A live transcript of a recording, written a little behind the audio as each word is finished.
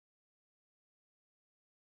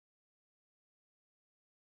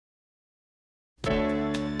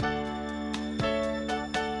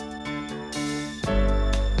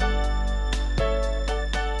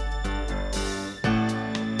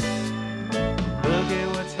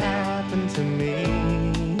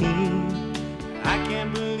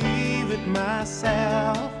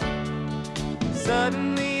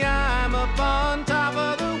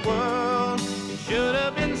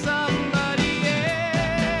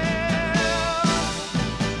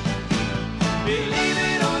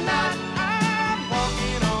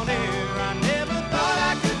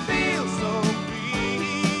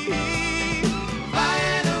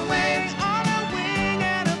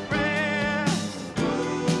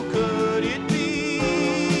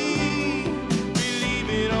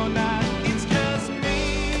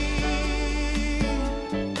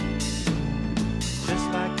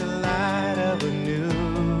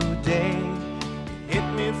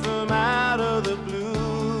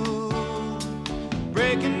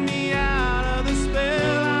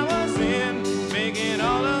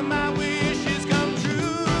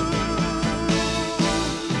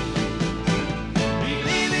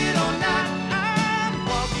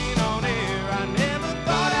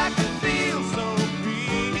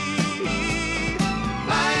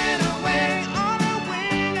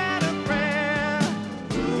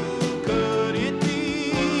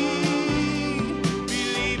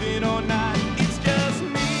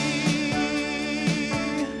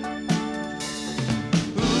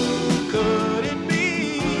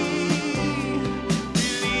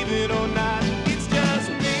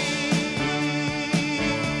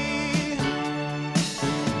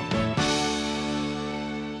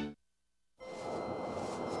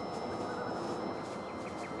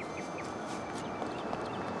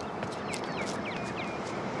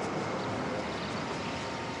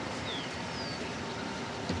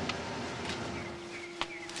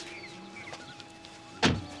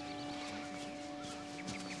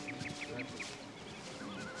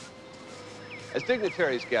As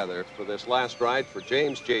dignitaries gather for this last ride for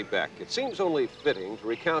James J. Beck, it seems only fitting to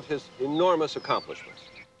recount his enormous accomplishments.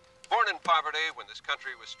 Born in poverty when this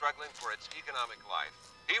country was struggling for its economic life,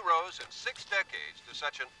 he rose in 6 decades to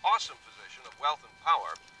such an awesome position of wealth and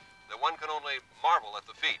power that one can only marvel at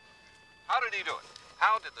the feat. How did he do it?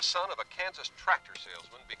 How did the son of a Kansas tractor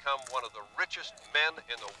salesman become one of the richest men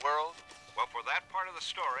in the world? Well, for that part of the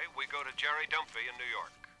story, we go to Jerry Dunphy in New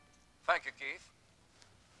York. Thank you, Keith.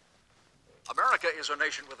 America is a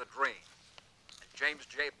nation with a dream. And James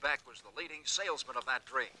J. Beck was the leading salesman of that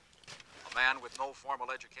dream. A man with no formal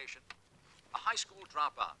education, a high school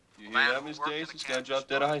dropout. You hear that, Miss Days? This guy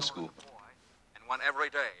dropped out of high school. And went every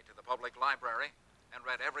day to the public library and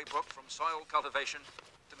read every book from soil cultivation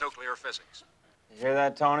to nuclear physics. You hear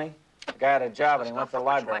that, Tony? The guy had a job and he went to the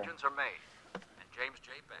library. Legends are made, and James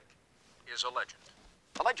J. Beck is a legend.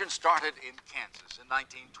 The legend started in Kansas in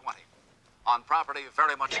 1920 on property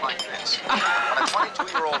very much like this. When a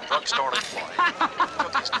 22-year-old drugstore employee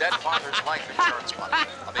took his dead father's life insurance money,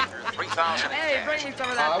 a meager $3,000 in Hey, bring me some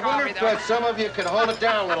of that I coffee, wonder if some of you could hold it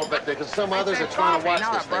down a little bit because some others are trying to watch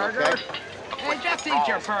this thing, okay? Hey, just eat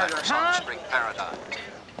your burger, huh? Spring paradise.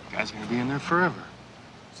 You guys are gonna be in there forever.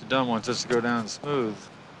 Saddam wants us to go down smooth.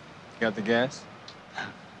 You got the gas?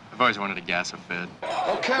 I've always wanted a gas fed.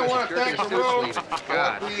 Okay, I want to thank the room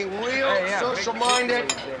for being real,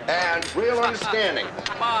 social-minded, and real understanding.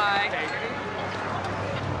 Bye.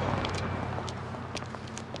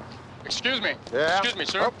 Excuse me. Yeah? Excuse me,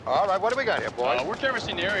 sir. Oh, all right, what do we got here, boys? We're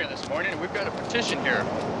canvassing the area this morning, and we've got a petition here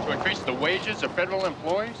to increase the wages of federal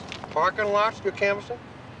employees. Parking lots you're canvassing?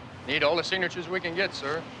 Need all the signatures we can get,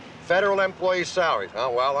 sir. Federal employee salaries.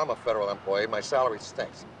 Oh, well, I'm a federal employee. My salary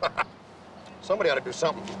stinks. Somebody ought to do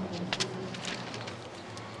something.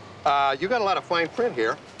 You got a lot of fine print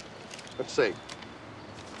here. Let's see.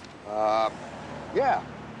 Yeah.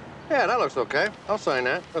 Yeah, that looks okay. I'll sign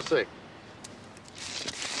that. Let's see.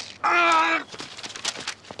 Ah!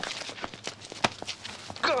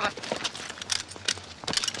 God.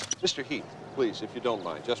 Mr. Heath, please, if you don't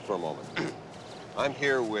mind, just for a moment. I'm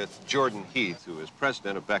here with Jordan Heath, who is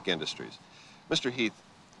president of Beck Industries. Mr. Heath,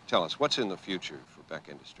 tell us, what's in the future for Beck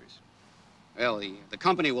Industries? Well, the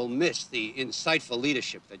company will miss the insightful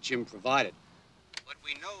leadership that Jim provided. But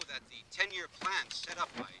we know that the 10-year plan set up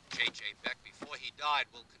by J.J. Beck before he died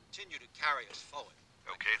will continue to carry us forward.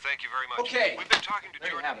 Okay, thank you very much. Okay. We've been talking to There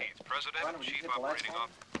you Jordan have it. Heath, president and chief the last operating one?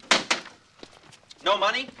 officer. No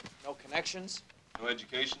money? No connections? No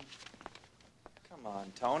education? Come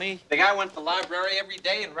on, Tony. The guy went to the library every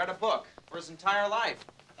day and read a book for his entire life.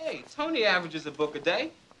 Hey, Tony averages a book a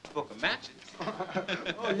day. A book of matches.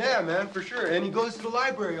 Oh, yeah, man, for sure. And he goes to the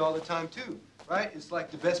library all the time, too, right? It's like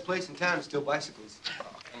the best place in town to steal bicycles. Oh,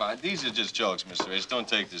 come on, these are just jokes, Mr. H. Don't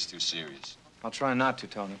take this too serious. I'll try not to,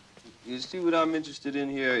 Tony. You see, what I'm interested in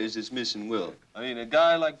here is this missing will. I mean, a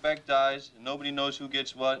guy like Beck dies, and nobody knows who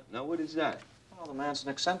gets what. Now, what is that? Well, the man's an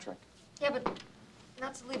eccentric. Yeah, but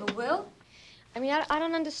not to leave a will? I mean, I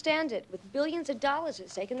don't understand it. With billions of dollars at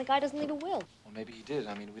stake, and the guy doesn't leave a will. Well, maybe he did.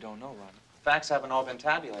 I mean, we don't know, Ron. Facts haven't all been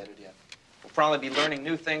tabulated yet. We'll probably be learning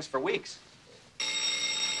new things for weeks.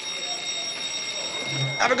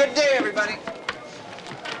 Have a good day, everybody.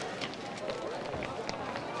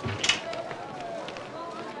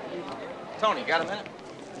 Tony, got a minute?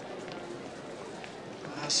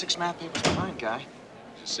 6 math papers behind, guy.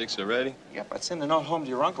 6 already? Yep, I'd send a note home to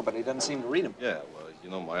your uncle, but he doesn't seem to read them. Yeah, well, you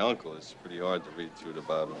know, my uncle, it's pretty hard to read through the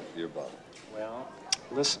bottom of a beer bottle. Well,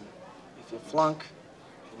 listen, if you flunk,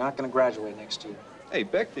 you're not going to graduate next year. Hey,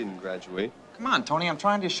 Beck didn't graduate. Come on, Tony, I'm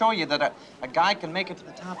trying to show you that a guy can make it to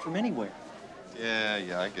the top from anywhere. Yeah,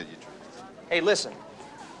 I get you, Drew. Hey, listen.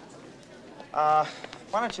 Why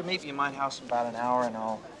don't you meet me in my house in about an hour, and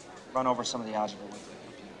I'll run over some of the algebra with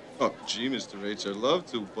you. Oh, gee, Mr. H, I'd love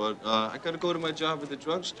to, but I gotta go to my job at the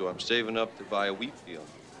drugstore. I'm saving up to buy a wheat field.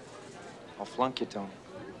 I'll flunk you, Tony.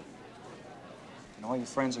 And all your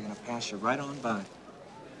friends are gonna pass you right on by.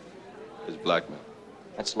 It's blackmail.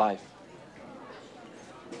 That's life.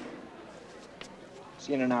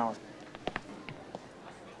 See you in an hour.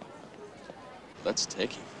 Let's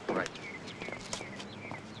take him. Right.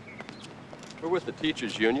 We're with the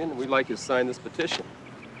teachers' union, and we'd like you to sign this petition.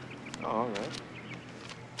 Oh, all right.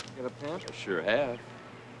 You got a pen? I sure have.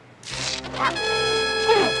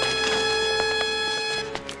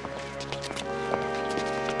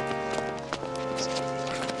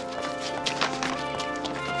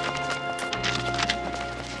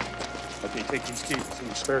 Okay, take these keys. It's in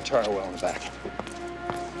the spare tire well in the back.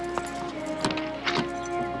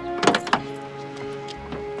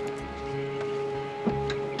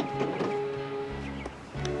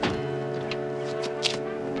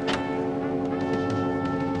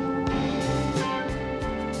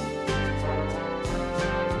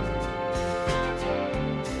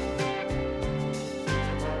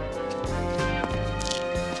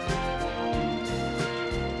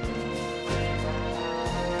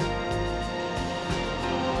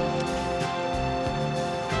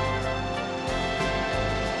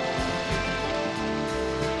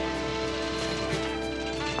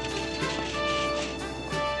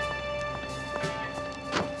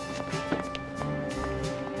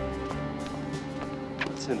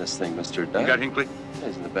 this thing, Mr. Dunn? You got Hinckley?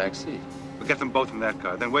 He's in the back seat. We'll get them both in that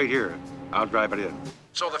car. Then wait here. I'll drive it in.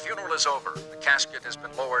 So the funeral is over. The casket has been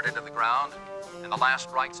lowered into the ground, and the last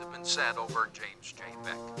rites have been said over James J.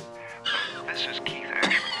 Beck. This is Keith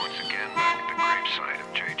Ashman once again back at the gravesite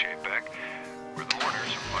of J.J. Beck, where the mourners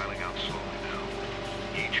are filing out slowly now,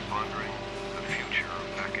 each pondering the future of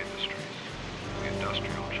Beck Industries, the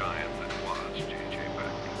industrial giant that was J.J.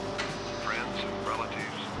 Beck. Friends and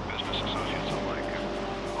relatives, business associates alike,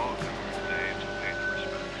 have all come here today to pay their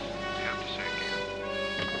respects. We have to say again,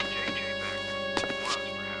 J.J. Beck was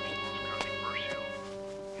perhaps the most controversial,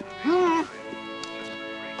 innovative since the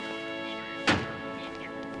great industry of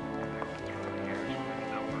the turn of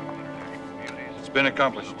the century. It's been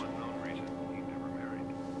accomplished.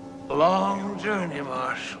 A long journey,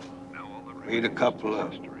 Marshal. Made a couple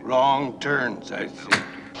of wrong turns, I think. There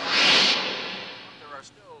are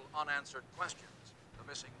still unanswered questions. The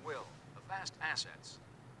missing will, the vast assets,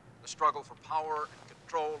 the struggle for power and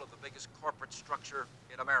control of the biggest corporate structure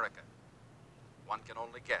in America. One can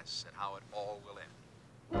only guess at how it all will end.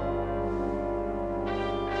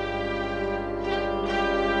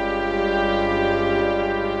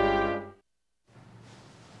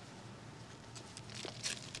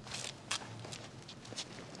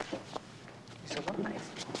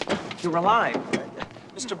 You're alive.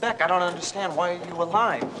 Mr. Beck, I don't understand. Why are you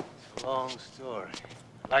alive? It's a long story.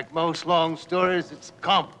 Like most long stories, it's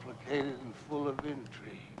complicated and full of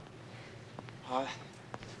intrigue.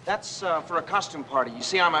 That's for a costume party. You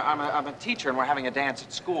see, I'm a teacher, and we're having a dance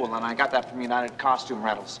at school, and I got that from United Costume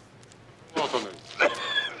Rentals.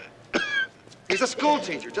 He's a school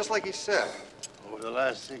teacher, just like he said. Over the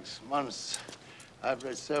last 6 months, I've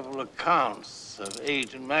read several accounts of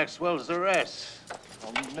Agent Maxwell's arrest.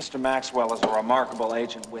 Well, Mr. Maxwell is a remarkable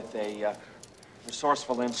agent with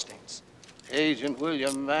resourceful instincts. Agent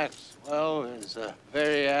William Maxwell is a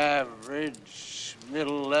very average,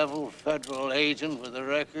 middle-level federal agent with a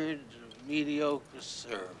record of mediocre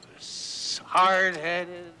service.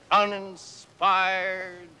 Hard-headed,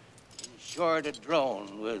 uninspired, in short, a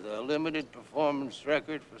drone with a limited performance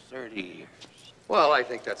record for 30 years. Well, I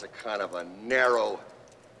think that's a kind of a narrow,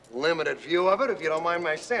 limited view of it, if you don't mind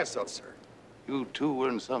my saying so, sir. You two were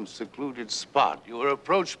in some secluded spot. You were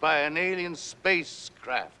approached by an alien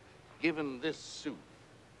spacecraft, given this suit.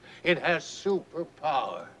 It has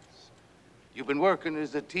superpowers. You've been working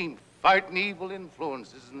as a team, fighting evil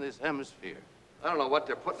influences in this hemisphere. I don't know what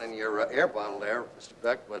they're putting in your air bottle there, Mr.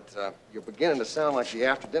 Beck, but you're beginning to sound like the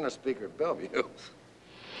after-dinner speaker at Bellevue.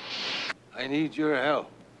 I need your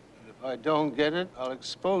help. And if I don't get it, I'll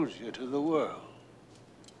expose you to the world.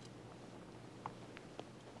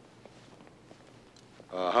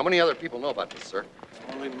 How many other people know about this, sir?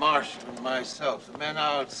 Only Marshall and myself. The men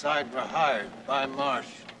outside were hired by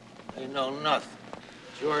Marshall. They know nothing.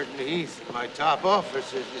 Jordan Heath and my top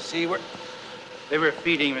officers, you see, They were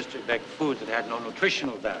feeding Mr. Beck food that had no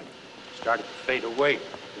nutritional value. Started to fade away,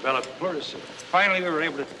 developed pleurisy. Finally, we were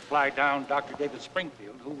able to fly down Dr. David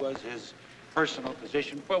Springfield, who was his personal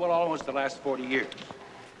physician for, well, almost the last 40 years.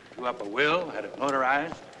 Drew up a will, had it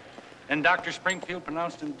notarized, and Dr. Springfield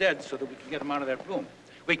pronounced him dead so that we could get him out of that room.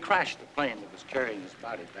 We crashed the plane that was carrying his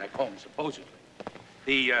body back home, supposedly.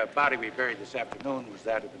 The body we buried this afternoon was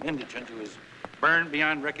that of an indigent who was burned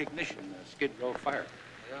beyond recognition in a Skid Row fire.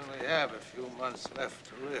 We only have a few months left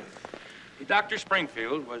to live. Dr.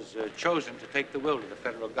 Springfield was chosen to take the will to the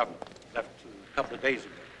federal government. Left a couple of days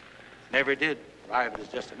ago. Never did arrive at his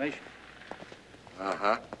destination.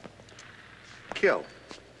 Uh-huh. Killed.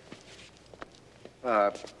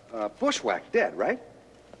 Bushwhacked, dead, right?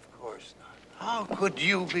 Of course not. How could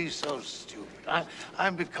you be so stupid?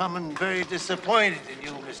 I'm becoming very disappointed in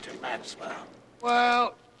you, Mr. Maxwell.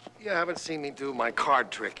 Well, you haven't seen me do my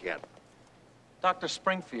card trick yet. Dr.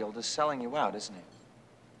 Springfield is selling you out, isn't he?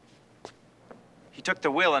 He took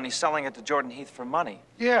the will and he's selling it to Jordan Heath for money.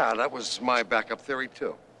 Yeah, that was my backup theory,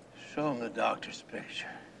 too. Show him the doctor's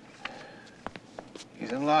picture.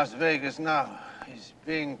 He's in Las Vegas now. He's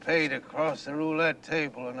being paid across the roulette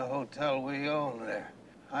table in a hotel we own there.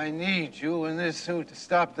 I need you in this suit to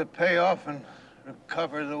stop the payoff and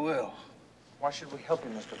recover the will. Why should we help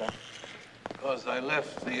you, Mr. Beck? Because I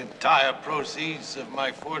left the entire proceeds of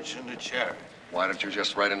my fortune to charity. Why don't you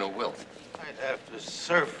just write a new will? I'd have to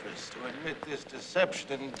surface to admit this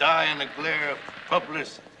deception and die in the glare of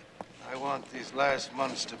publicity. I want these last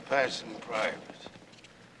months to pass in private.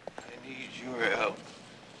 I need your help.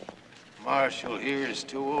 Marshall here is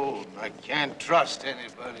too old, and I can't trust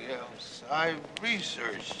anybody else. I've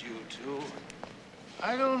researched you two.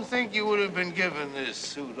 I don't think you would have been given this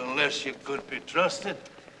suit unless you could be trusted.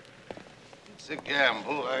 It's a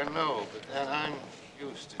gamble, I know, but then I'm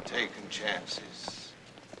used to taking chances.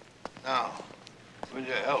 Now, will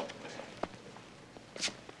you help me?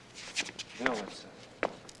 Bill, it's a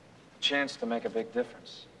chance to make a big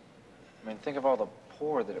difference. I mean, think of all the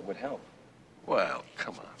poor that it would help. Well,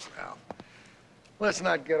 come on, Ralph. Let's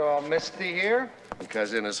not get all misty here,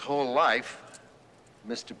 because in his whole life,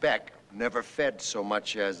 Mr. Beck never fed so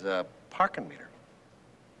much as a parking meter.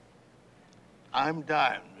 I'm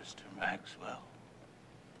dying, Mr. Maxwell.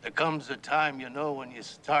 There comes a time, you know, when you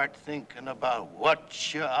start thinking about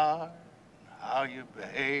what you are, and how you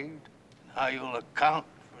behaved, and how you'll account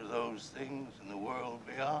for those things in the world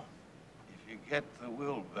beyond. If you get the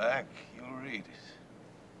will back, you'll read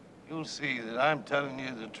it. You'll see that I'm telling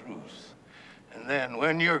you the truth. And then,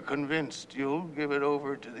 when you're convinced, you'll give it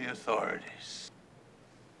over to the authorities.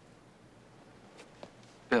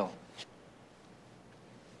 Bill,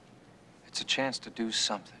 it's a chance to do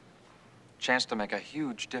something. Chance to make a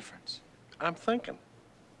huge difference. I'm thinking,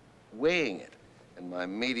 weighing it in my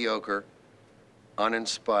mediocre,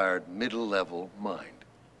 uninspired, middle-level mind.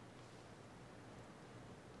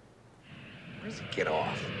 Where does he get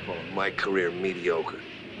off calling my career mediocre?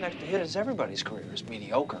 Next to his, everybody's career is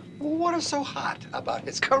mediocre. Well, what is so hot about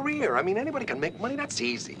his career? I mean, anybody can make money. That's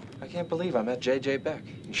easy. I can't believe I met J.J. Beck.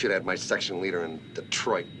 You should have had my section leader in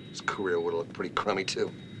Detroit. His career would have looked pretty crummy,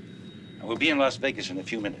 too. We'll be in Las Vegas in a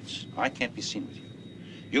few minutes. I can't be seen with you.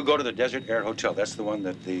 You go to the Desert Air Hotel. That's the one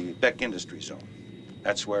that the Beck Industries own.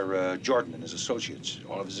 That's where Jordan and his associates,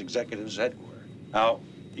 all of his executives, headquarters. Now,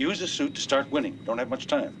 use the suit to start winning. Don't have much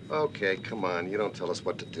time. Okay, come on. You don't tell us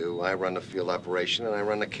what to do. I run the field operation, and I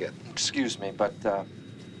run the kit. Excuse me, but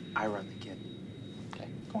I run the kit. Okay,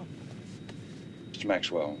 go on. Mr.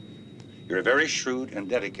 Maxwell, you're a very shrewd and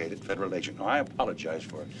dedicated federal agent. Now, I apologize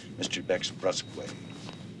for Mr. Beck's brusque way.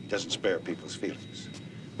 He doesn't spare people's feelings.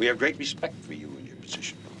 We have great respect for you and your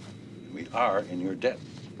position. And we are in your debt.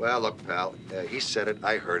 Well, look, pal, he said it,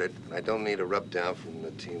 I heard it, and I don't need a rub down from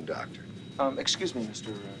the team doctor. Excuse me,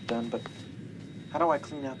 Mr. Dunn, but how do I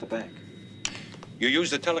clean out the bank? You use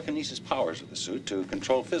the telekinesis powers of the suit to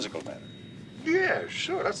control physical matter. Yeah,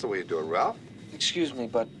 sure, that's the way you do it, Ralph. Excuse me,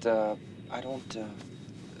 but I don't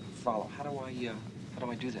follow. How do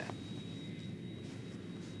I do that?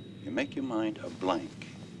 You make your mind a blank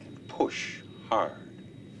and push hard.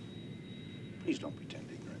 Please don't pretend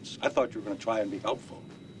ignorance. I thought you were going to try and be helpful.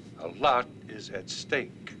 A lot is at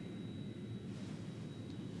stake.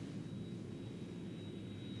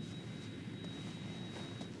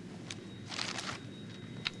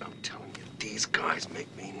 I'm telling you, these guys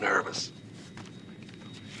make me nervous.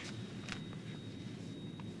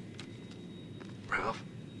 Ralph?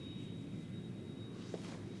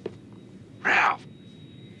 Ralph!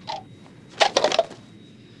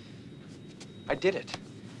 I did it.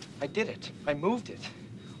 I did it. I moved it.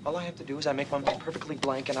 All I have to do is I make my mind perfectly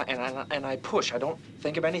blank and I push. I don't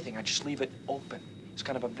think of anything. I just leave it open. It's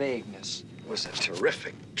kind of a vagueness. It was a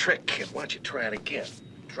terrific trick, kid. Why don't you try it again?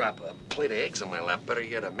 Drop a plate of eggs on my lap. Better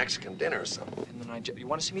yet, a Mexican dinner or something. And then you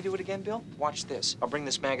want to see me do it again, Bill? Watch this. I'll bring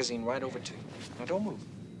this magazine right over to you. Now, don't move.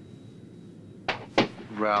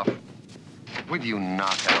 Ralph, would you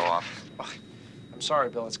knock it off? Oh, I'm sorry,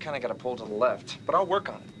 Bill. It's kind of got to pull to the left, but I'll work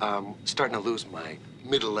on it. I'm starting to lose my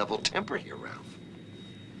middle-level temper here, Ralph.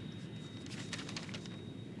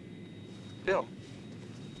 Bill.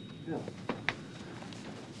 Bill.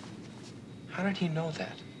 How did he know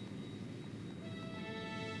that?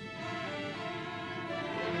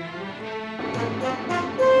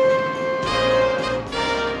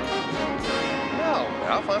 No,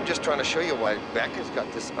 Ralph, I'm just trying to show you why Beck has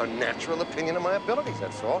got this unnatural opinion of my abilities,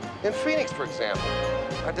 that's all. In Phoenix, for example,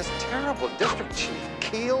 this terrible district chief,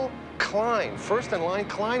 Keel Klein, first-in-line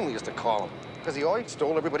Klein, we used to call him, because he always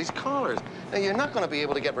stole everybody's collars. Now, you're not going to be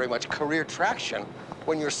able to get very much career traction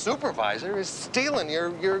when your supervisor is stealing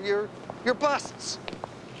your busts.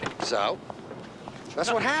 So,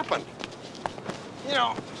 that's what happened. You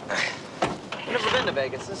know, I've never been to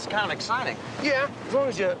Vegas. This is kind of exciting. Yeah, as long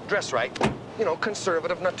as you dress right. You know,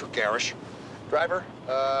 conservative, not too garish. Driver,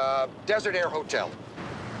 Desert Air Hotel.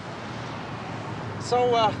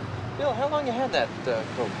 So, Bill, how long you had that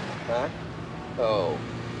coat? Huh? Oh,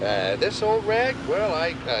 this old rag? Well,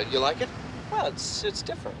 you like it? Well, it's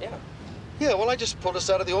different, yeah. Yeah, well, I just pulled this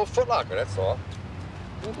out of the old Foot Locker, that's all.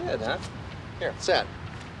 You did, huh? Here. What's that?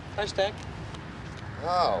 Price tag.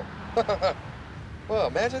 Oh. Well,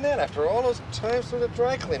 imagine that, after all those times through the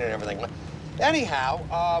dry cleaner and everything.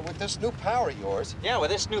 Anyhow, with this new power of yours... Yeah, with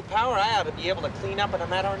this new power, I ought to be able to clean up in a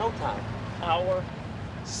matter of no time. Power.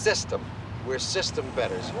 System. We're system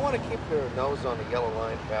betters. You want to keep your nose on the yellow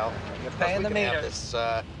line, pal? You're paying the meter. We can have this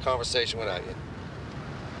conversation without you.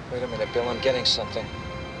 Wait a minute, Bill, I'm getting something.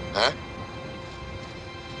 Huh?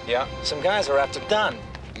 Yeah, some guys are after Dunn.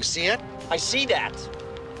 You see it? I see that.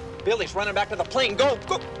 Billy's running back to the plane. Go,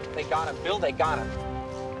 go! They got him, Bill, they got him.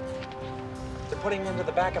 They're putting him into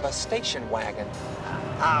the back of a station wagon.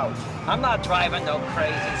 Out. I'm not driving no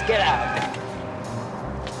crazies. Get out.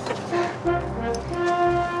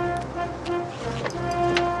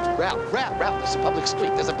 Ralph, this is a public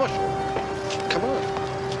street. There's a bush. Come on.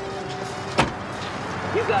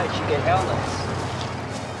 You guys should get helmets.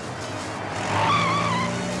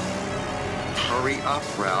 Hurry up,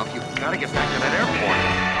 Ralph. You've got to get back to that airport.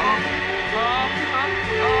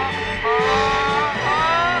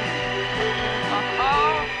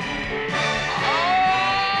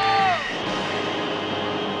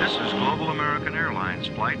 This is Global American Airlines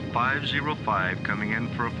Flight 505 coming in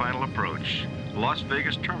for a final approach. Las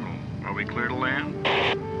Vegas Terminal. Are we clear to land?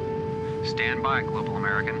 Stand by, Global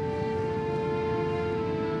American.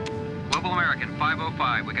 Global American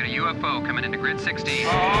 505, we got a UFO coming into grid 16.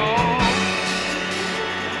 Pull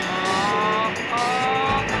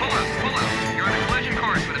up. You're on a collision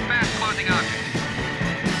course with a fast closing object.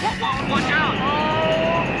 Watch out!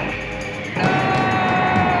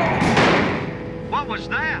 What was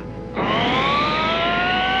that?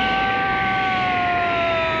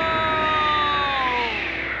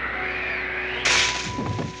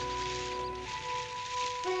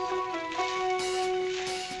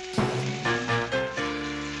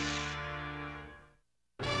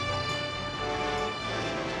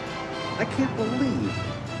 I can't believe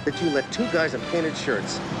that you let two guys in painted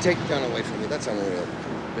shirts take the gun away from you. That's unreal.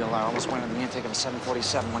 Bill, I almost went on the intake of a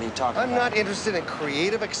 747. What are you talking I'm about? not interested in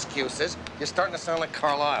creative excuses. You're starting to sound like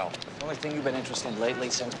Carlisle. The only thing you've been interested in lately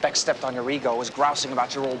since Beck stepped on your ego is grousing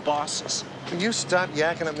about your old bosses. Will you stop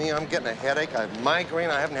yakking at me? I'm getting a headache. I have migraine.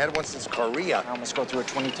 I haven't had one since Korea. I almost go through a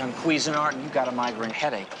 20-ton Cuisinart and you got a migraine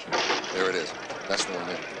headache. There it is. That's the one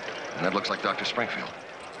there. And that looks like Dr. Springfield.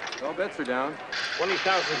 All bets are down.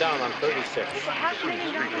 20,000 down on 36.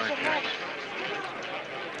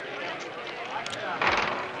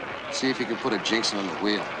 See if you can put a jinx on the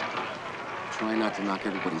wheel. Try not to knock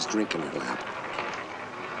everybody's drink in your lap.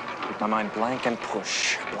 Keep my mind blank and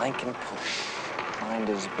push. Blank and push. Mind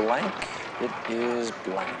is blank. It is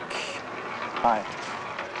blank. Hi.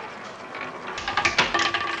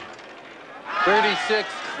 36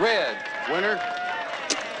 red. Winner.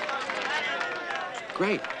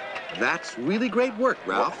 Great. That's really great work,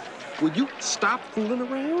 Ralph. Would you stop fooling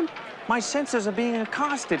around? My senses are being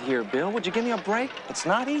accosted here, Bill. Would you give me a break? It's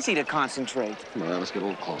not easy to concentrate. Come on, let's get a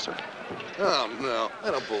little closer. Oh, no.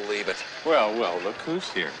 I don't believe it. Well, look who's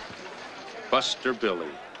here. Buster Billy.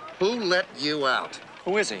 Who let you out?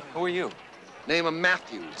 Who is he? Who are you? Name him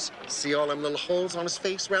Matthews. See all them little holes on his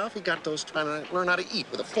face, Ralph? He got those trying to learn how to eat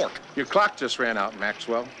with a fork. Your clock just ran out,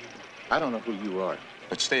 Maxwell. I don't know who you are,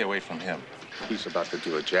 but stay away from him. He's about to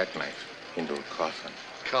do a jackknife into a coffin.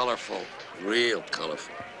 Colorful. Real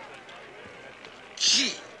colorful.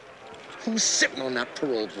 Gee, who's sitting on that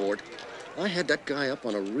parole board? I had that guy up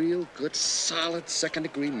on a real good, solid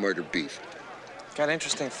second-degree murder beef. Got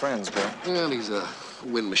interesting friends, Bill. Well, he's a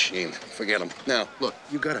wind machine. Forget him. Now, look,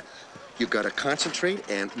 you gotta concentrate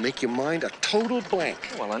and make your mind a total blank.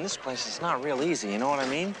 Well, in this place, it's not real easy. You know what I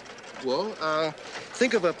mean? Well,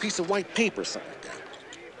 think of a piece of white paper, something like that.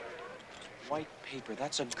 White paper.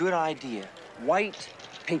 That's a good idea. White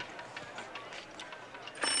paper.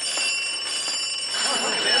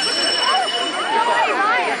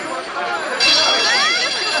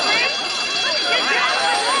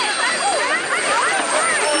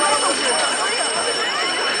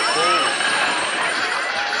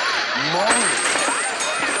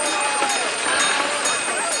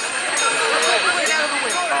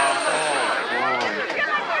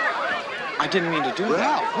 I didn't mean to do that.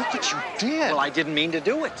 Ralph, look what you did. Well, I didn't mean to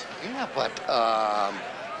do it. Yeah, but,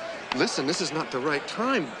 listen, this is not the right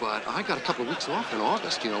time, but I got a couple of weeks off in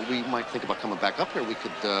August. You know, we might think about coming back up here. We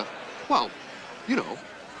could, well, you know.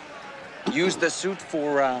 Use the suit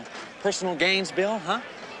for, personal gains, Bill, huh?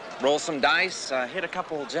 Roll some dice, hit a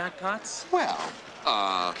couple jackpots? Well,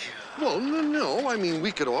 no. I mean,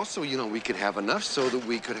 we could also, you know, we could have enough so that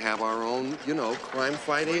we could have our own, you know,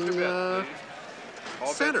 crime-fighting,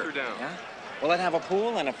 center. Yeah? Will it have a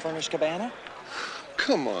pool and a furnished cabana?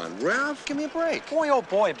 Come on, Ralph, give me a break. Boy, oh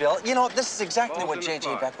boy, Bill. You know, this is exactly what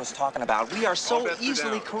J.J. Beck was talking about. We are so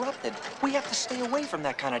easily corrupted. We have to stay away from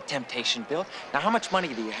that kind of temptation, Bill. Now, how much money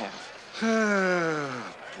do you have?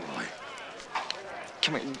 Boy.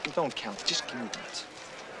 Come here, don't count. Just give me that.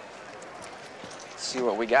 Let's see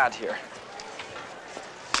what we got here.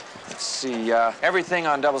 Let's see, everything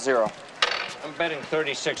on 00. I'm betting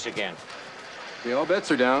 36 again. The all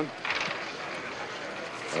bets are down.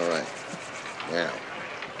 All right. Now,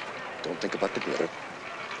 don't think about the glitter.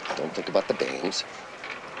 Don't think about the dames.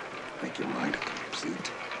 Make your mind a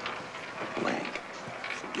complete blank.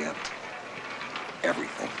 Forget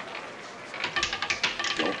everything.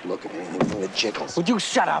 Don't look at anything that jiggles. Would you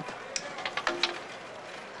shut up?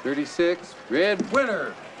 36, red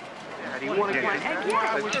winner. Daddy, what a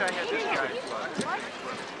I wish I had this guy.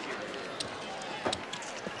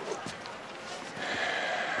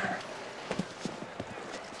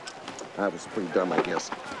 I was pretty dumb, I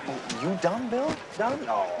guess. You dumb, Bill? Dumb?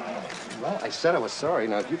 No. Well, I said I was sorry.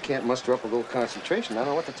 Now, if you can't muster up a little concentration, I don't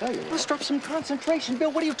know what to tell you. Muster up some concentration,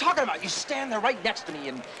 Bill. What are you talking about? You stand there right next to me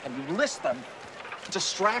and you list them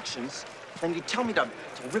distractions. Then you tell me to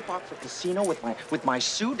rip off the casino with my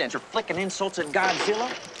suit and you're flicking insults at Godzilla?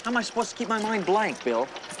 How am I supposed to keep my mind blank, Bill?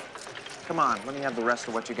 Come on, let me have the rest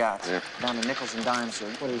of what you got. Yeah. Down to nickels and dimes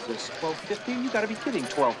here. What is this, $12.50? You gotta be kidding,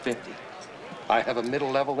 $12.50. I have a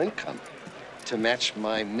middle-level income to match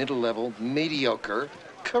my middle-level mediocre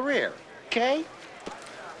career, okay?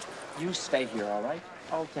 You stay here, all right?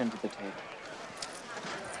 I'll tend to the table.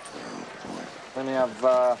 Let me have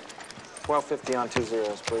 $12.50 on 2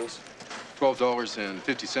 zeros, please.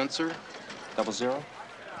 $12.50, sir. 00.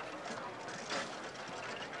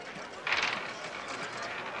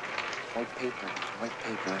 White paper,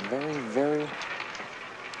 and very, very...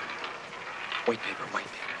 White paper. White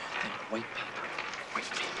paper.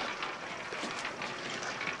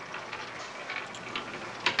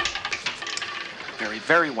 Very,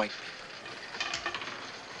 very white.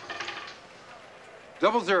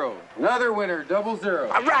 00. Another winner, 00.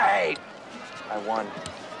 All right! I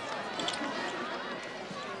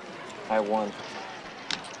won.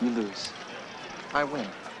 You lose. I win.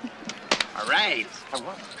 All right. I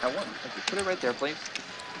won. Thank you. Put it right there, please.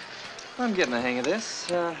 I'm getting the hang of this.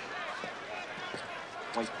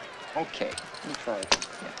 Wait. Okay. Let me try it.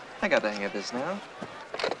 Yeah. I got the hang of this now.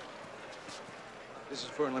 This is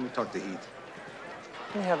for, let me talk to Heath.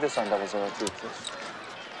 Let me have this on 00 too, please.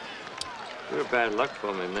 You're bad luck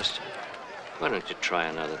for me, mister. Why don't you try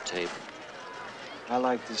another table? I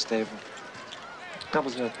like this table. 00,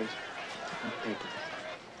 please. Paper.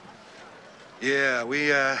 Yeah,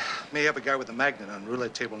 we may have a guy with a magnet on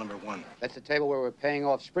roulette table number 1. That's the table where we're paying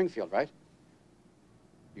off Springfield, right?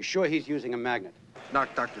 You sure he's using a magnet?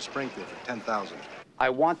 Knocked Dr. Springfield for 10,000. I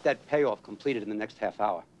want that payoff completed in the next half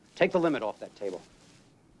hour. Take the limit off that table.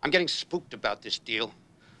 I'm getting spooked about this deal.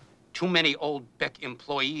 Too many old Beck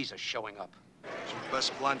employees are showing up. Is your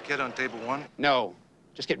best blonde kid on table 1? No,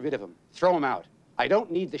 just get rid of him. Throw him out. I don't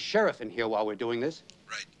need the sheriff in here while we're doing this.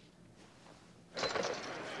 Right.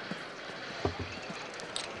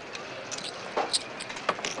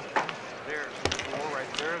 There's 4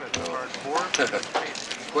 right there. That's card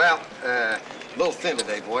 4. Well, a little thin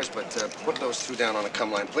today, boys, but put those 2 down on the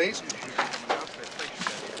come line, please.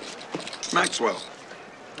 Maxwell,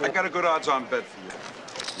 I got a good odds-on bet for you.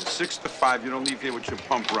 You're 6 to 5. You don't leave here with your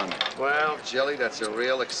pump running. Well, Jelly, that's a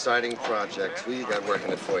real exciting project. Who you got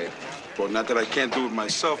working it for you? Well, not that I can't do it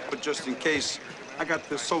myself, but just in case, I got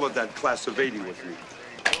the Soledad class of 80 with me.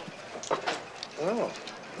 Oh,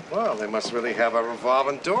 well, they must really have a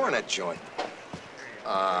revolving door in that joint.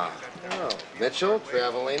 Mitchell,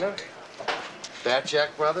 Travelina, Fat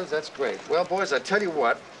Jack Brothers, that's great. Well, boys, I tell you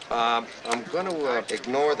what, I'm going to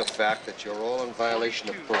ignore the fact that you're all in violation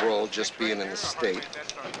of parole just being in the state.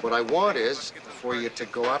 What I want is for you to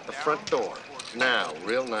go out the front door. Now,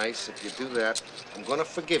 real nice, if you do that, I'm going to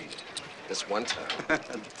forgive you this one time.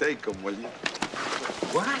 Take them, will you?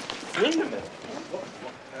 What? Wait a minute.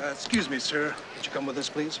 Excuse me, sir. Could you come with us,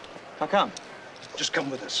 please? How come? Just come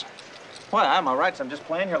with us. Well, I'm all right. So I'm just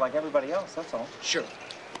playing here like everybody else, that's all. Sure.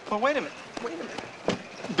 Well, wait a minute.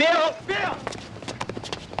 Bill!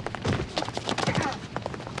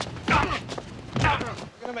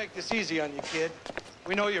 We're gonna make this easy on you, kid.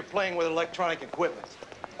 We know you're playing with electronic equipment.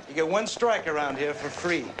 You get 1 strike around here for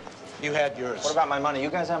free. You had yours. What about my money? You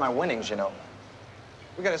guys have my winnings, you know.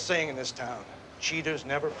 We got a saying in this town. Cheaters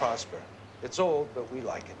never prosper. It's old, but we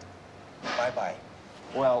like it. Bye-bye.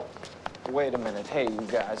 Well, wait a minute. Hey, you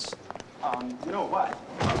guys. You know what?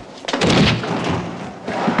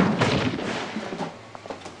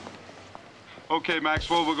 Okay,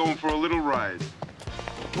 Maxwell, we're going for a little ride.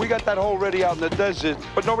 We got that hole ready out in the desert,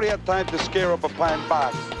 but nobody had time to scare up a pine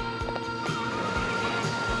box.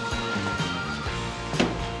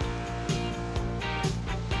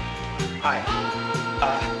 Hi.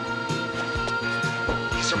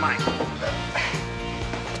 These are mine.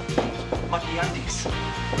 Lucky undies.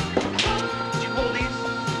 Did you hold these?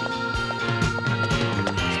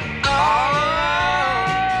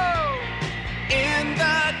 In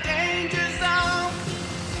the danger zone,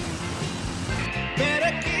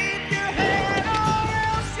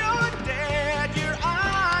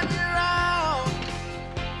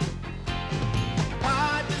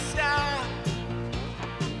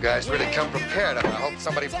 guys really come prepared. I hope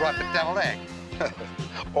somebody brought the deviled egg.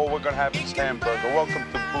 Oh, we're gonna have this hamburger. Welcome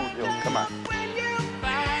to Boot Hill. Come on.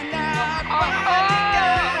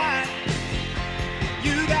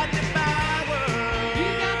 You got the power.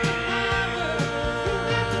 You got the power.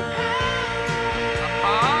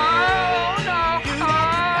 Oh, no. You got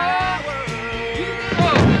the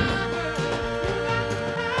power.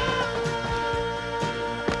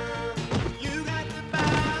 You got the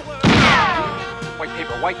power. White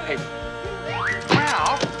paper, white paper.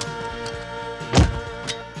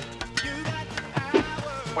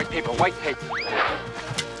 White paper, white paper.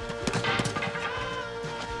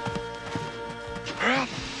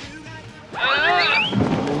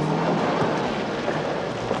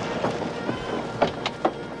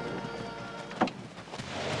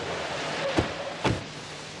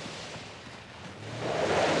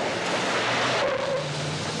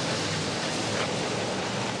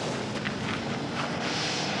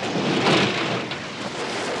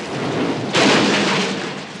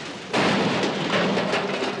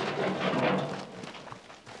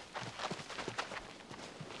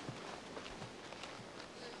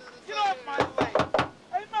 Get off my leg!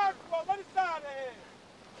 Hey, Maxwell, let us out of here!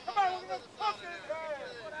 Come on, we're gonna cook it!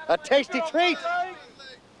 A tasty treat.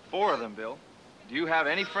 4 of them, Bill. Do you have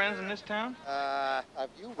any friends in this town? Of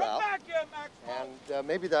you, Ralph. And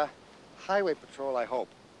maybe the highway patrol, I hope.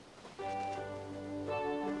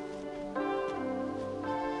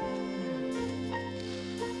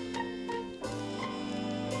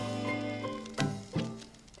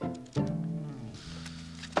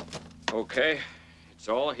 Okay, it's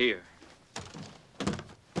all here.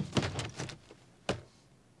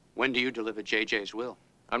 When do you deliver JJ's will?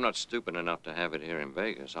 I'm not stupid enough to have it here in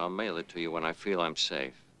Vegas. I'll mail it to you when I feel I'm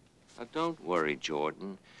safe. Now, don't worry,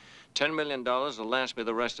 Jordan. $10 million will last me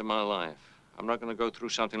the rest of my life. I'm not going to go through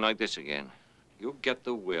something like this again. You'll get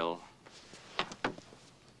the will. I'd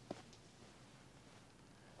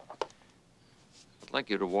like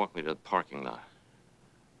you to walk me to the parking lot.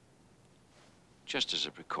 Just as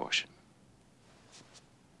a precaution.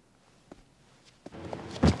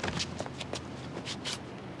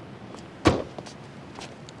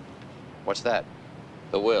 What's that?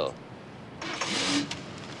 The will.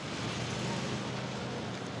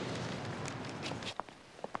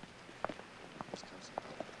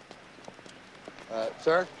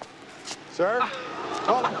 Sir? Sir?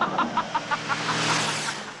 Don't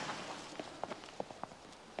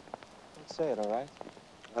say it, all right?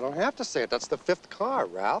 I don't have to say it. That's the 5th car,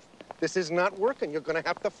 Ralph. This is not working. You're going to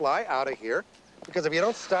have to fly out of here because if you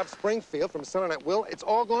don't stop Springfield from sending that will, it's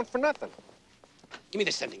all gone for nothing. Give me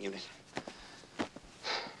the sending unit.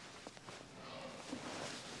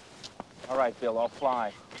 All right, Bill, I'll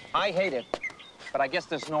fly. I hate it, but I guess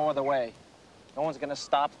there's no other way. No one's gonna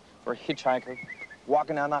stop for a hitchhiker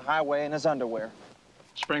walking down the highway in his underwear.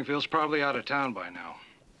 Springfield's probably out of town by now.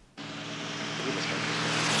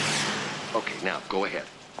 Okay, now, go ahead.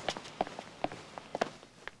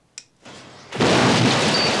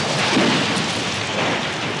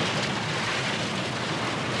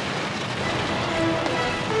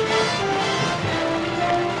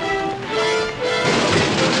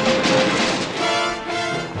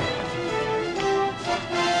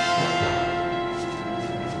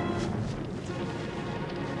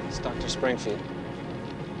 It's Dr. Springfield.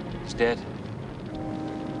 He's dead.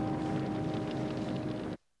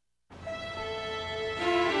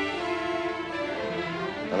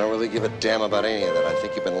 I don't really give a damn about any of that. I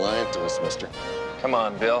think you've been lying to us, mister. Come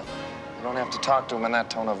on, Bill. You don't have to talk to him in that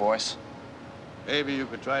tone of voice. Maybe you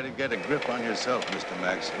could try to get a grip on yourself, Mr.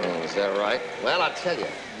 Maxwell. Oh, is that right? Well, I'll tell you,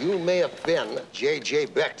 you may have been J.J.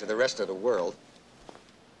 Beck to the rest of the world,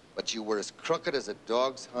 but you were as crooked as a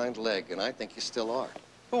dog's hind leg, and I think you still are.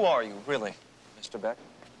 Who are you, really, Mr. Beck?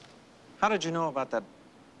 How did you know about that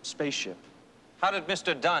spaceship? How did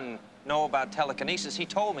Mr. Dunn know about telekinesis? He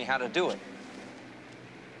told me how to do it.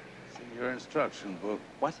 It's in your instruction book.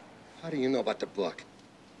 What? How do you know about the book?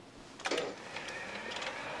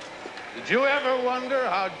 Did you ever wonder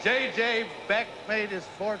how J.J. Beck made his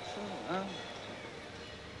fortune, huh?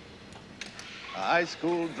 A high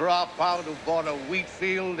school dropout who bought a wheat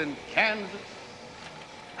field in Kansas?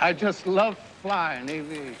 I just love flying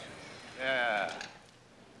aviation. Yeah.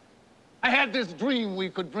 I had this dream we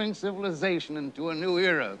could bring civilization into a new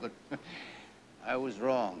era, but I was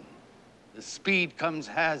wrong. With speed comes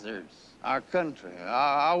hazards. Our country,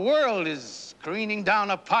 our world is careening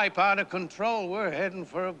down a pipe out of control. We're heading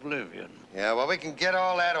for oblivion. Yeah, well, we can get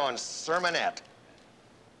all that on Sermonette.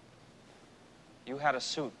 You had a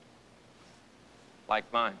suit like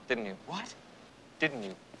mine, didn't you? What? Didn't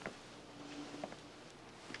you?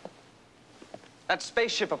 That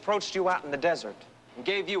spaceship approached you out in the desert and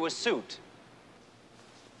gave you a suit.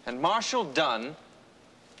 And Marshall Dunn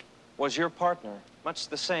was your partner, much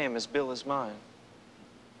the same as Bill is mine.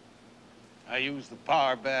 I used the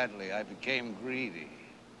power badly. I became greedy.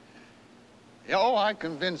 Oh, I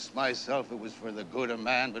convinced myself it was for the good of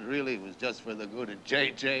man, but really it was just for the good of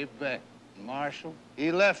J.J. Beck. Marshall,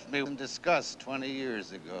 he left me in disgust 20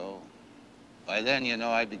 years ago. By then, you know,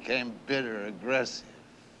 I became bitter, aggressive,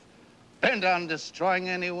 bent on destroying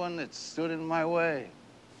anyone that stood in my way.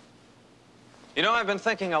 You know, I've been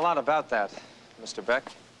thinking a lot about that, Mr. Beck.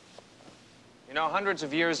 You know, hundreds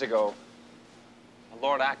of years ago,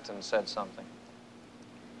 Lord Acton said something.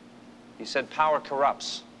 He said power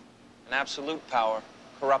corrupts, and absolute power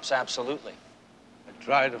corrupts absolutely. I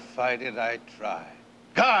tried to fight it, I tried.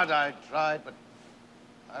 God, I tried, but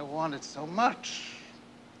I wanted so much.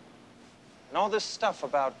 And all this stuff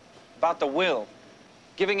about the will,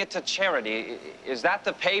 giving it to charity, is that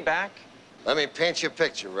the payback? Let me paint you a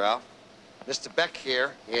picture, Ralph. Mr. Beck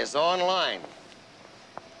here is online.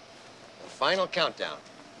 The final countdown.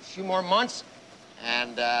 A few more months,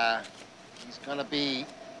 and he's gonna be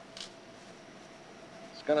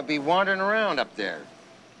wandering around up there,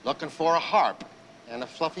 looking for a harp and a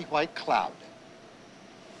fluffy white cloud.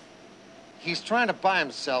 He's trying to buy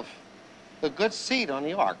himself a good seat on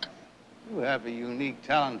the Ark. You have a unique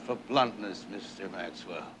talent for bluntness, Mr.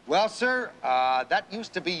 Maxwell. Well, sir, that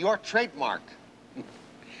used to be your trademark.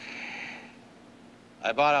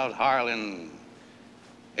 I bought out Harlan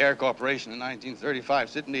Air Corporation in 1935.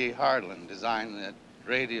 Sidney Harlan designed that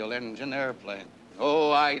radial engine airplane.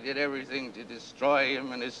 Oh, I did everything to destroy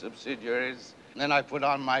him and his subsidiaries. And then I put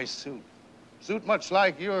on my suit. Suit much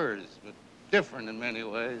like yours, but different in many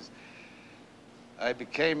ways. I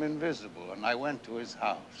became invisible, and I went to his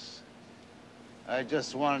house. I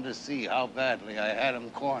just wanted to see how badly I had him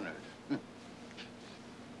cornered.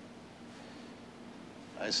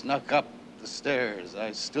 I snuck up the stairs.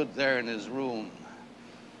 I stood there in his room,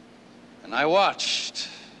 and I watched.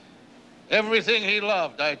 Everything he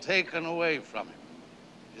loved, I'd taken away from him.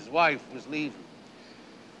 His wife was leaving.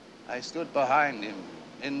 I stood behind him,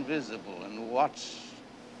 invisible, and watched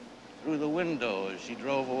through the window as she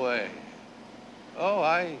drove away. Oh,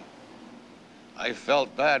 I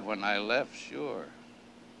felt bad when I left, sure.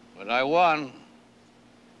 But I won.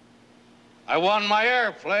 I won my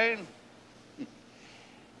airplane.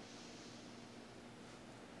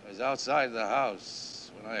 I was outside the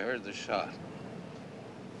house when I heard the shot.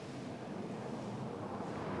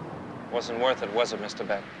 Wasn't worth it, was it, Mr.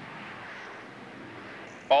 Beck?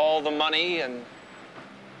 All the money and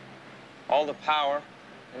all the power,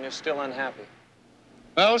 and you're still unhappy.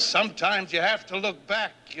 Well, sometimes you have to look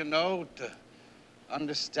back, you know, to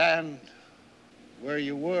understand where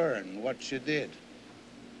you were and what you did.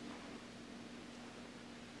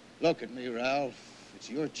 Look at me, Ralph. It's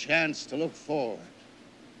your chance to look forward.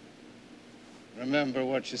 Remember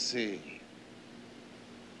what you see.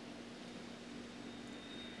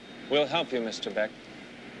 We'll help you, Mr. Beck.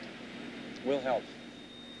 We'll help.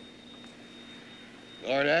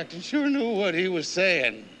 Lord Acton sure knew what he was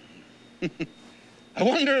saying. I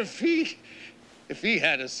wonder if he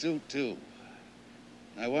had a suit, too.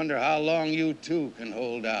 I wonder how long you two can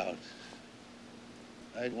hold out.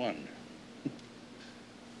 I wonder.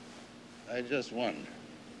 I just wonder.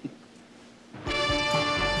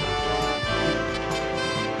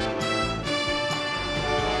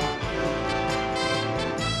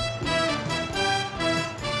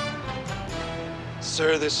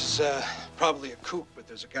 Sir, this is probably a kook, but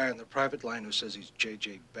there's a guy on the private line who says he's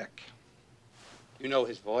J.J. Beck. You know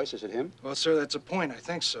his voice? Is it him? Well, sir, that's a point. I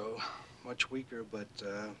think so. Much weaker, but,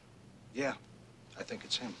 yeah, I think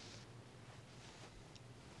it's him.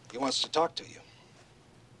 He wants to talk to you.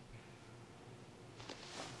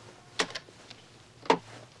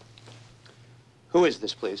 Who is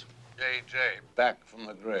this, please? J.J., back from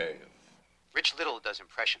the grave. Rich Little does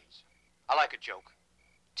impressions. I like a joke.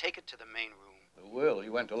 Take it to the main room. The will.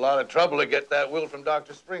 You went to a lot of trouble to get that will from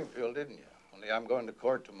Dr. Springfield, didn't you? Only I'm going to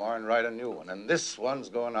court tomorrow and write a new one, and this one's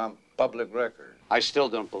going on public record. I still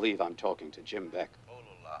don't believe I'm talking to Jim Beck. Polo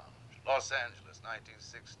Lounge, Los Angeles,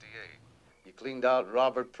 1968. You cleaned out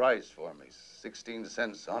Robert Price for me, 16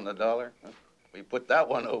 cents on the dollar. Huh? We put that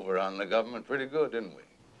one over on the government pretty good, didn't we?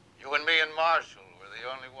 You and me and Marshall were the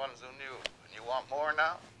only ones who knew. And you want more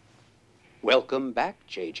now? Welcome back,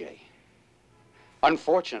 J.J.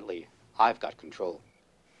 Unfortunately, I've got control.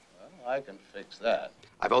 Well, I can fix that.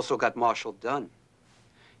 I've also got Marshall Dunn.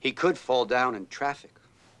 He could fall down in traffic.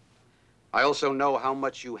 I also know how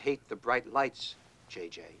much you hate the bright lights,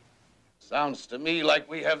 J.J. Sounds to me like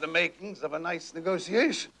we have the makings of a nice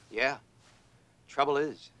negotiation. Yeah. Trouble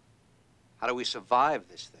is, how do we survive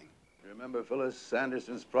this thing? Remember Phyllis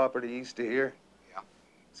Anderson's property east of here? Yeah.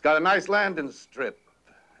 It's got a nice landing strip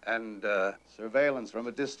and surveillance from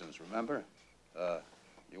a distance, remember?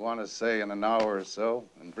 You want to say in an hour or so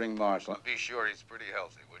and bring Marshall. Be sure he's pretty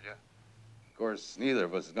healthy, will you? Of course, neither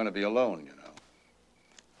of us is going to be alone, you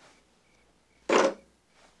know.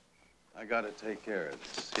 I got to take care of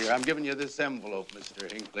this. Here, I'm giving you this envelope,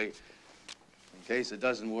 Mr. Hinckley. In case it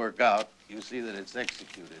doesn't work out, you see that it's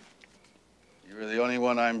executed. You're the only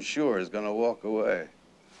one I'm sure is going to walk away.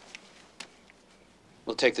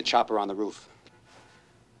 We'll take the chopper on the roof.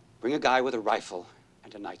 Bring a guy with a rifle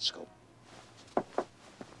and a night scope.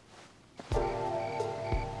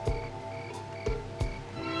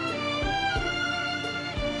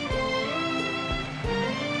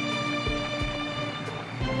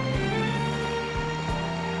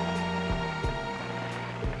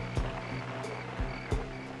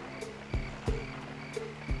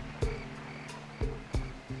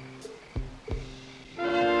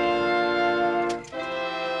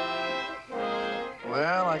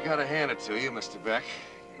 Well, I gotta hand it to you, Mr. Beck.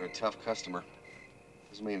 You're a tough customer.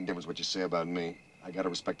 Doesn't make any difference what you say about me. I gotta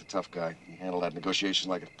respect the tough guy. You handle that negotiation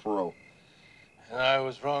like a pro. And I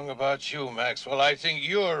was wrong about you, Maxwell. I think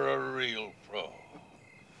you're a real pro.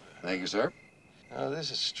 Thank you, sir. Now, this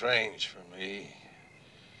is strange for me.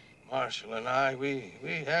 Marshall and I, we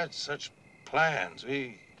had such plans.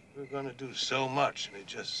 We were gonna do so much, and it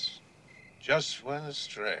just went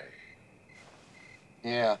astray.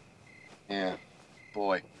 Yeah.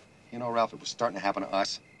 Boy, you know, Ralph, it was starting to happen to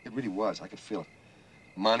us. It really was. I could feel it.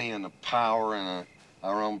 Money and the power and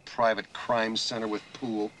our own private crime center with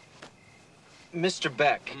pool. Mr.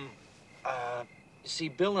 Beck, you see,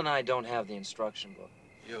 Bill and I don't have the instruction book.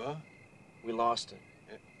 You? We lost it.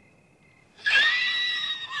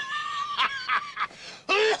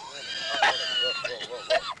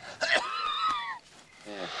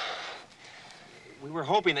 Yeah. We were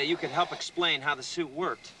hoping that you could help explain how the suit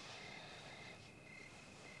worked.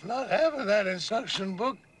 Not having that instruction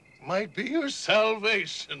book might be your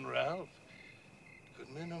salvation, Ralph. Could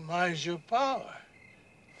minimize your power.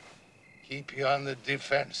 Keep you on the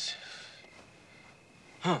defensive.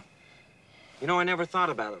 Huh. You know, I never thought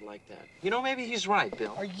about it like that. You know, maybe he's right,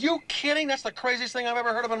 Bill. Are you kidding? That's the craziest thing I've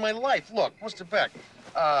ever heard of in my life. Look, Mr. Beck,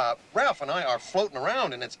 Ralph and I are floating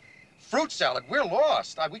around, and it's fruit salad. We're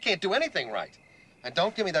lost. We can't do anything right. And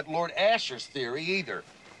don't give me that Lord Asher's theory either.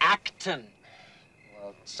 Acton.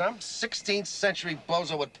 Well, some 16th century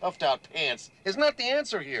bozo with puffed out pants is not the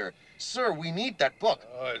answer here. Sir, we need that book.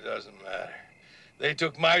 Oh, it doesn't matter. They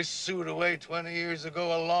took my suit away 20 years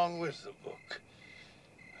ago along with the book.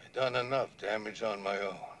 I've done enough damage on my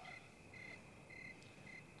own.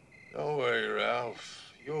 Don't worry,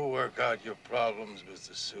 Ralph. You'll work out your problems with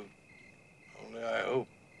the suit. Only I hope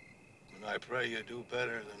and I pray you do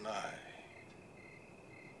better than I.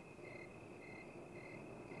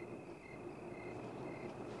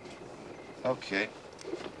 Okay.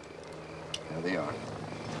 There they are.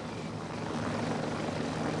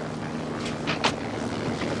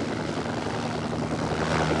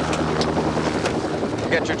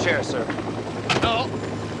 Get your chair, sir. No.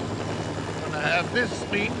 I'm gonna have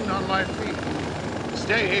this meeting on my feet.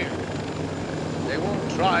 Stay here. They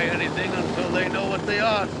won't try anything until they know what the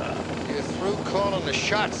odds are. You're through calling the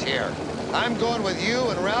shots here. I'm going with you,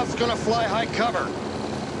 and Ralph's gonna fly high cover.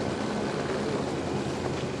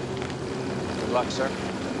 Good luck, sir.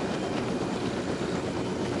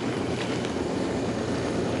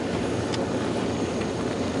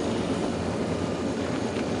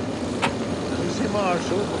 See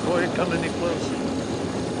Marshall before you come any closer.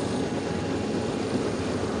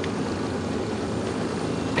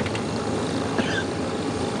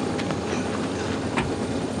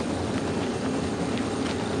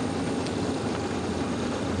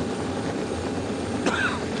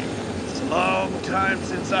 It's a long time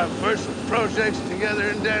since our first projects together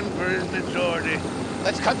in Denver, isn't it, Geordie?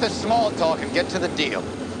 Let's cut the small talk and get to the deal.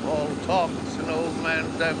 All talk's an old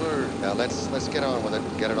man's diverse. Now, let's get on with it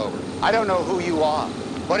and get it over. I don't know who you are,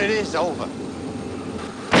 but it is over.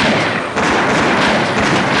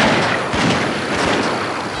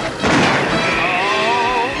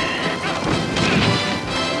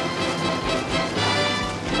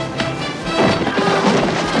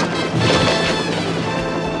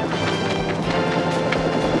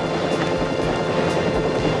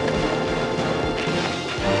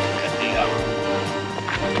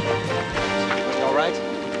 All right?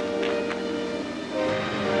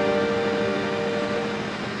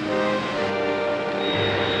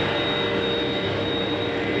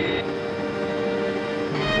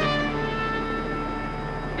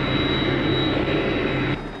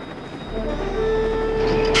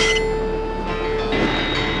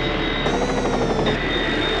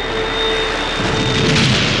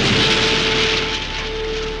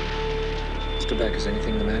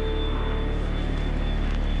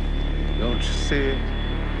 see it.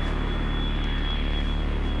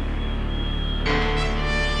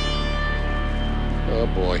 Oh,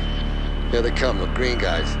 boy. Here they come, the green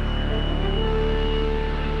guys.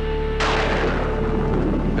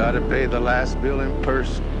 Gotta pay the last bill in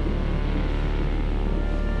person.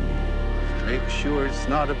 Make sure it's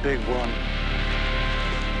not a big one.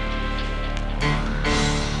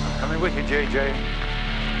 I'm coming with you, JJ.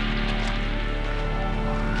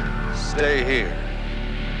 Stay here.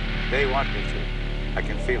 They want me to. I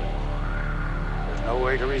can feel it. There's no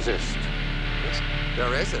way to resist.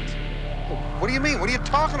 There isn't. What do you mean? What are you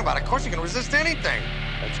talking about? Of course you can resist anything.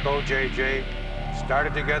 Let's go, JJ.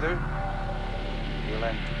 Started together, we'll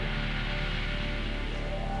end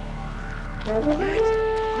together.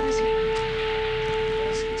 What is he? What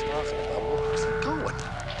is he talking about? Where's he going?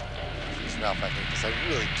 Please, Ralph, I think this. I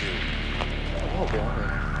really do. I don't know, Bill.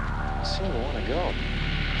 I seem to want to go.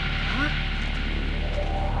 Huh?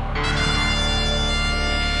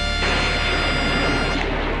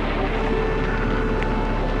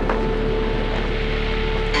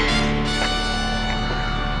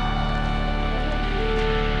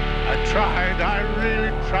 I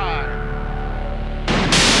really tried.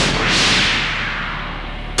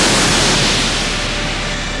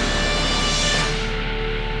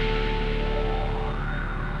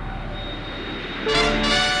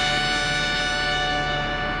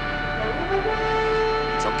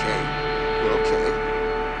 It's okay. We're okay.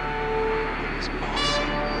 It's awesome.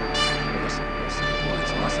 Listen, boy,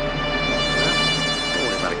 it's awesome. Don't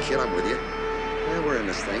worry about it, kid. I'm with you. Yeah, we're in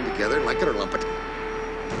this thing together, like it or lump it.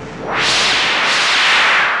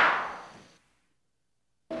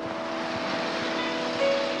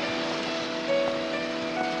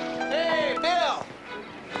 Hey, Bill!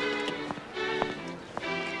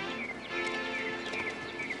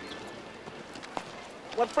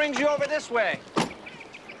 What brings you over this way?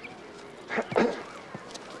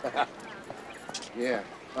 Yeah.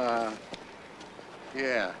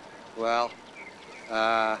 Yeah. Well,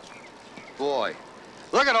 boy,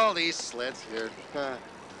 look at all these sleds here.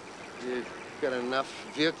 You've got enough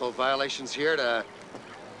vehicle violations here to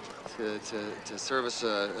service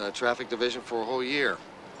a traffic division for a whole year.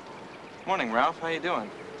 Morning, Ralph. How you doing?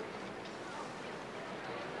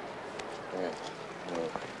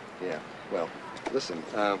 Yeah. Well, listen,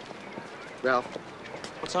 Ralph.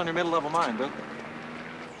 What's on your middle-level mind, Bill?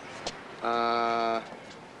 I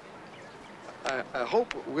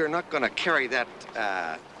hope we're not going to carry that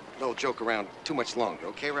little joke around too much longer,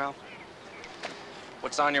 okay, Ralph?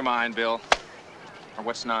 What's on your mind, Bill? Or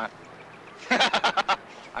what's not?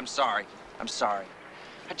 I'm sorry. I'm sorry.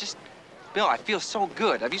 Bill, I feel so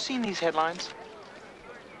good. Have you seen these headlines?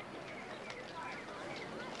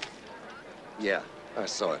 Yeah, I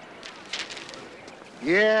saw it.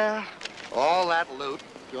 Yeah, all that loot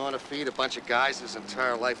going to feed a bunch of guys whose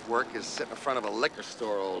entire life work is sitting in front of a liquor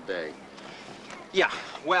store all day. Yeah,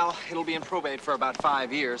 well, it'll be in probate for about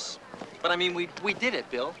 5 years. But I mean, we did it,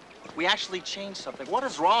 Bill. We actually changed something. What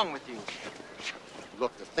is wrong with you?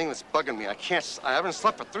 Look, the thing that's bugging me, I haven't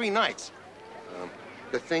slept for 3 nights.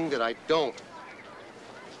 The thing that I don't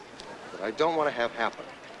want to have happen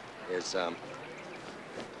is,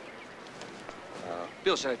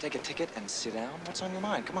 Bill, should I take a ticket and sit down? What's on your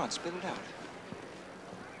mind? Come on, spit it out.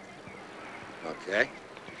 okay.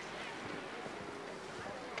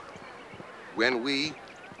 When we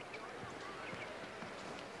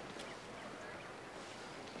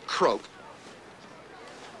croak,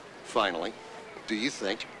 finally, do you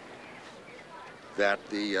think that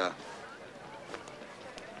the,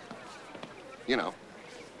 you know,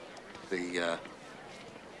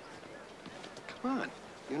 come on,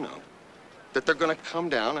 you know, that they're gonna come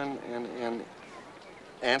down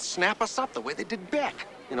and snap us up the way they did Beck?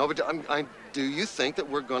 You know, but do you think that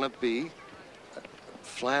we're gonna be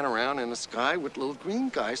flying around in the sky with little green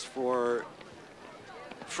guys for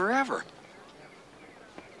forever?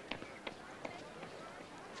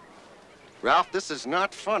 Ralph, this is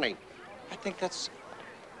not funny. I think that's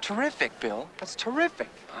terrific, Bill. That's terrific.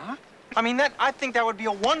 Huh? I mean, I think that would be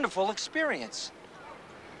a wonderful experience.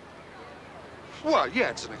 Well, yeah,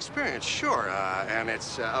 it's an experience, sure, and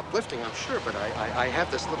it's uplifting, I'm sure, but I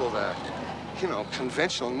have this little, you know,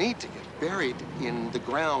 conventional need to get buried in the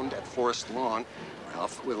ground at Forest Lawn.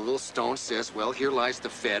 Ralph, with a little stone, says, well, here lies the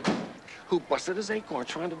Fed, who busted his acorn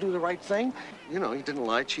trying to do the right thing. You know, he didn't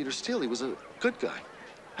lie, cheat, or steal. He was a good guy.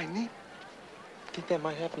 I need... You think that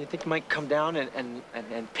might happen? You think he might come down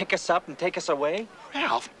and pick us up and take us away?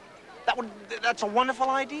 Ralph! That's a wonderful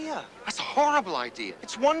idea. That's a horrible idea.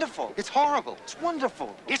 It's wonderful. It's horrible. It's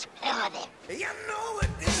wonderful. It's horrible. You know it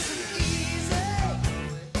isn't